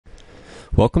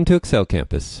Welcome to Excel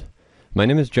Campus. My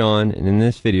name is John, and in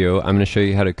this video I'm going to show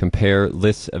you how to compare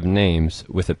lists of names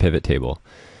with a pivot table.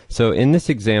 So in this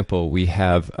example we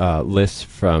have lists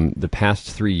from the past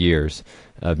 3 years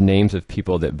of names of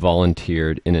people that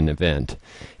volunteered in an event,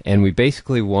 and we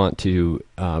basically want to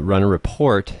run a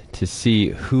report to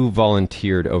see who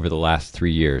volunteered over the last 3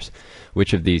 years.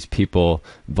 Which of these people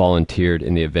volunteered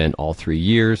in the event all 3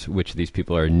 years, which of these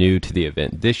people are new to the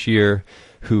event this year,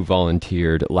 who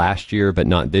volunteered last year but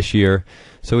not this year.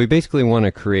 So we basically want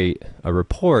to create a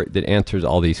report that answers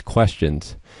all these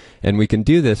questions. And we can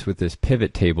do this with this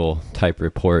pivot table type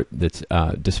report that's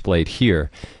displayed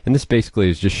here. And this basically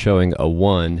is just showing a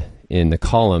 1 in the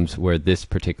columns where this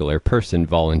particular person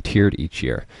volunteered each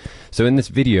year. So in this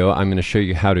video I'm going to show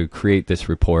you how to create this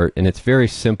report, and it's very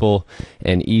simple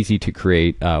and easy to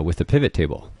create with a pivot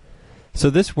table. So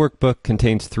this workbook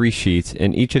contains 3 sheets,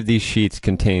 and each of these sheets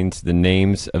contains the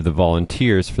names of the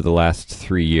volunteers for the last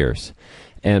 3 years.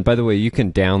 And by the way, you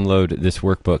can download this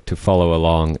workbook to follow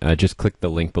along. Just click the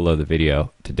link below the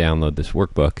video to download this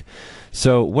workbook.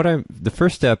 So the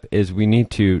first step is we need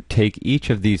to take each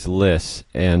of these lists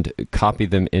and copy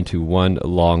them into one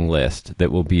long list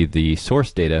that will be the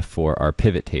source data for our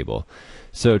pivot table.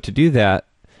 So to do that,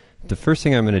 the first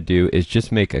thing I'm going to do is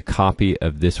just make a copy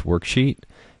of this worksheet.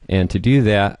 And to do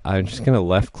that, I'm just going to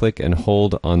left click and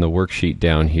hold on the worksheet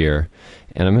down here,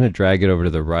 and I'm going to drag it over to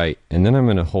the right, and then I'm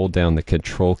going to hold down the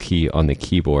control key on the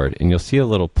keyboard, and you'll see a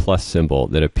little plus symbol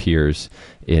that appears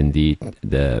in the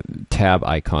tab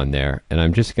icon there. And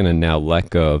I'm just going to now let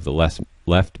go of the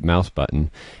left mouse button,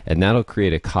 and that'll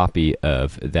create a copy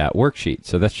of that worksheet.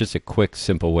 So that's just a quick,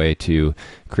 simple way to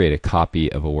create a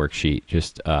copy of a worksheet.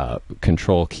 Just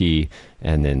control key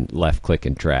and then left click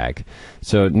and drag.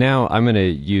 So now I'm going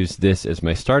to use this as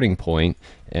my starting point,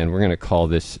 and we're going to call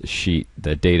this sheet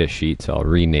the data sheet, so I'll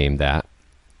rename that.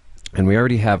 And we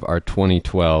already have our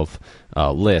 2012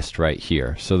 list right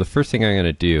here. So the first thing I'm going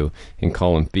to do in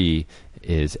column B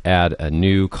is add a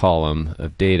new column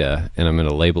of data, and I'm going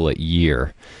to label it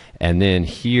year. And then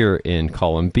here in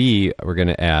column B we're going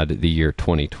to add the year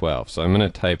 2012. So I'm going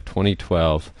to type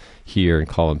 2012 here in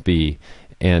column B.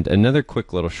 And another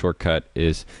quick little shortcut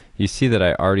is, you see that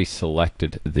I already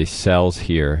selected the cells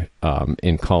here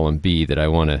in column B that I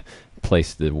want to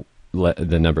place the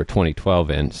number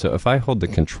 2012 in. So if I hold the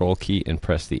control key and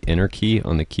press the enter key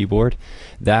on the keyboard,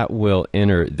 that will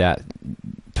enter that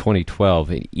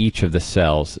 2012 in each of the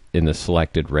cells in the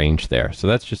selected range there. So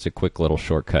that's just a quick little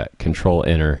shortcut, control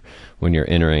enter, when you're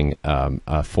entering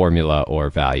a formula or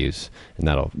values, and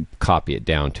that'll copy it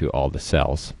down to all the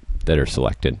cells that are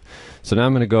selected. So now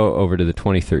I'm going to go over to the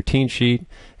 2013 sheet,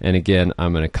 and again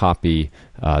I'm going to copy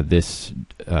this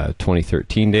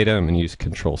 2013 data. I'm going to use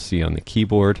control C on the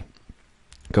keyboard,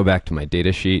 go back to my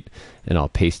data sheet, and I'll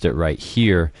paste it right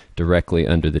here directly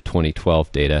under the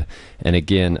 2012 data. And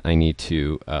again I need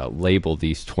to label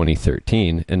these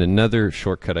 2013, and another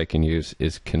shortcut I can use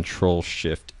is control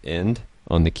shift end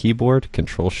on the keyboard,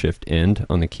 control shift end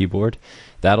on the keyboard.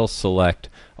 That'll select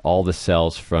all the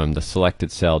cells from the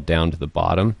selected cell down to the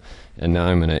bottom. And now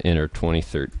I'm going to enter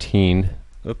 2013,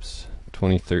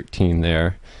 2013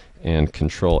 there, and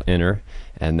control enter,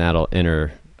 and that'll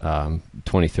enter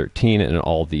 2013 in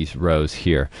all these rows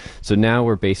here. So now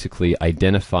we're basically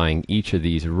identifying each of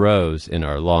these rows in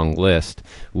our long list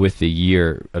with the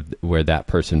year of where that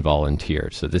person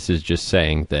volunteered. So this is just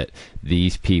saying that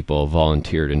these people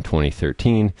volunteered in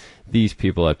 2013, these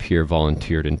people up here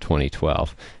volunteered in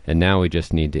 2012, and now we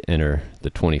just need to enter the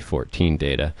 2014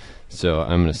 data. So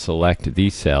I'm going to select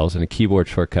these cells, and a keyboard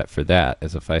shortcut for that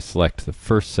is if I select the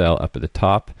first cell up at the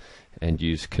top and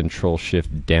use control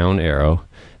shift down arrow,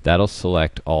 that'll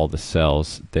select all the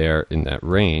cells there in that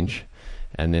range.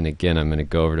 And then again I'm going to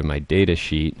go over to my data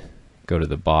sheet, go to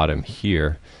the bottom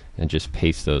here, and just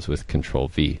paste those with control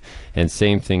V. And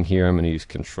same thing here, I'm going to use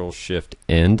control shift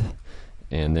end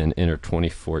and then enter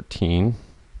 2014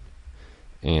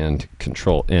 and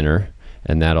control enter,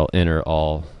 and that'll enter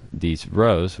all these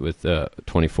rows with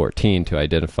 2014 to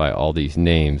identify all these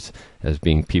names as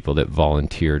being people that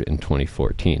volunteered in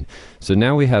 2014. So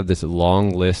now we have this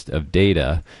long list of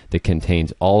data that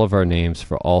contains all of our names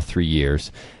for all 3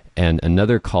 years, and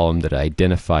another column that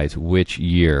identifies which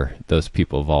year those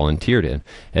people volunteered in.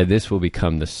 And this will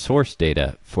become the source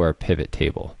data for our pivot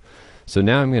table. So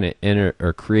now I'm going to enter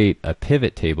or create a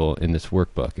pivot table in this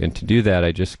workbook, and to do that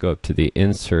I just go up to the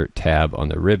Insert tab on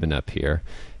the ribbon up here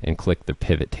and click the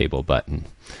Pivot Table button.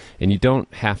 And you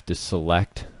don't have to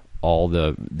select all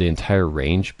the entire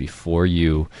range before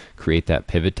you create that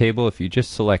pivot table. If you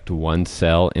just select one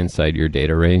cell inside your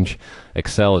data range,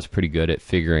 Excel is pretty good at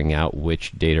figuring out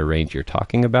which data range you're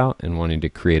talking about and wanting to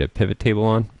create a pivot table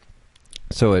on.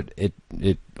 So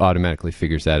it automatically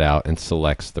figures that out and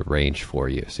selects the range for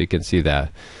you. So you can see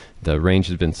that the range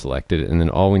has been selected, and then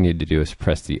all we need to do is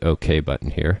press the OK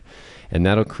button here, and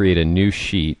that'll create a new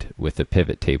sheet with a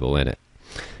pivot table in it.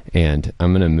 And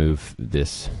I'm going to move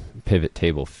this pivot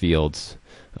table fields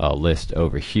list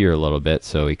over here a little bit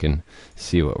so we can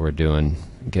see what we're doing,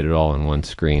 get it all on one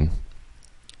screen.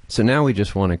 So now we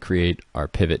just want to create our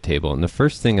pivot table, and the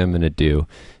first thing I'm going to do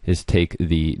is take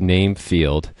the name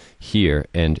field here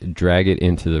and drag it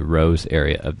into the rows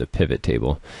area of the pivot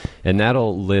table, and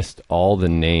that'll list all the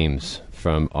names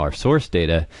from our source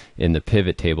data in the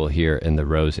pivot table here in the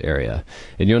rows area.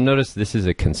 And you'll notice this is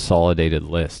a consolidated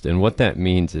list, and what that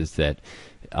means is that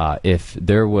if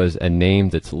there was a name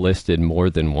that's listed more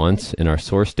than once in our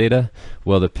source data,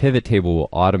 well, the pivot table will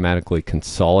automatically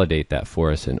consolidate that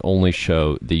for us and only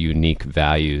show the unique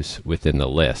values within the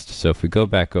list. So if we go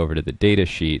back over to the data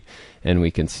sheet, and we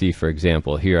can see, for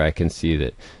example, here I can see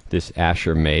that this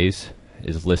Asher Mays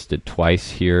is listed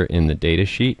twice here in the data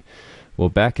sheet. Well,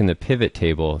 back in the pivot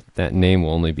table, that name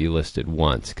will only be listed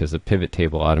once because the pivot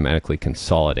table automatically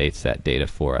consolidates that data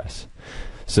for us.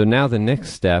 So now the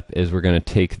next step is we're going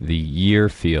to take the year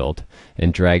field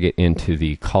and drag it into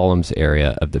the columns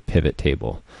area of the pivot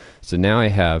table. So now I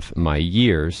have my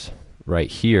years right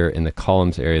here in the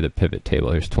columns area of the pivot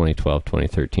table. Here's 2012,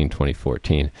 2013,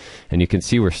 2014. And you can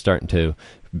see we're starting to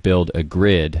build a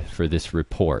grid for this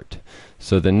report.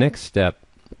 So the next step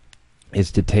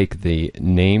is to take the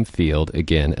name field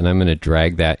again, and I'm going to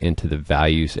drag that into the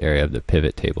values area of the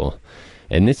pivot table.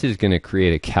 And this is going to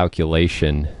create a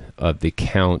calculation of the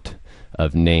count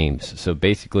of names. So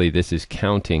basically this is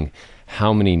counting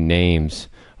how many names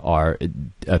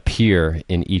appear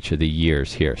in each of the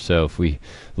years here. So if we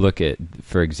look at,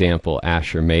 for example,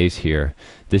 Asher Mays here,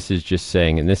 this is just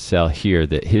saying in this cell here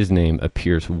that his name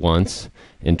appears once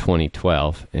in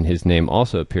 2012, and his name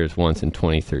also appears once in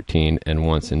 2013 and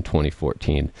once in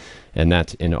 2014, and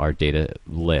that's in our data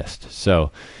list.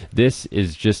 So this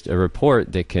is just a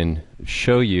report that can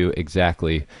show you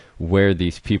exactly where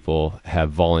these people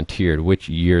have volunteered, which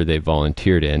year they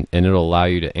volunteered in, and it'll allow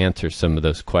you to answer some of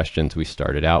those questions we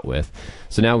started out with.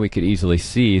 So now we could easily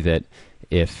see that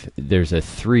if there's a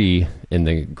 3 in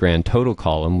the grand total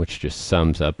column, which just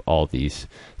sums up all these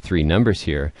 3 numbers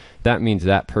here, that means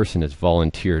that person has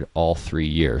volunteered all 3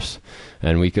 years.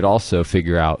 And we could also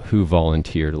figure out who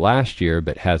volunteered last year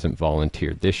but hasn't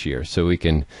volunteered this year. So we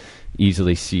can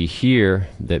easily see here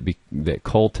that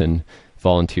Colton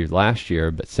volunteered last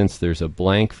year, but since there's a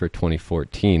blank for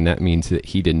 2014, that means that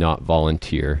he did not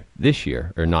volunteer this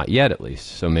year, or not yet at least.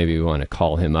 So maybe we want to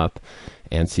call him up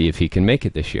and see if he can make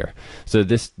it this year. So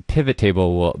this pivot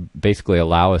table will basically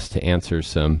allow us to answer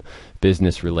some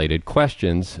business related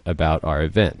questions about our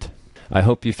event. I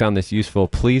hope you found this useful.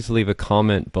 Please leave a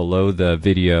comment below the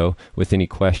video with any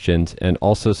questions, and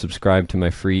also subscribe to my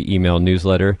free email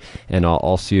newsletter, and I'll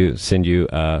also send you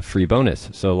a free bonus.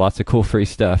 So lots of cool free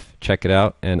stuff. Check it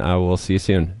out, and I will see you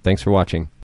soon. Thanks for watching.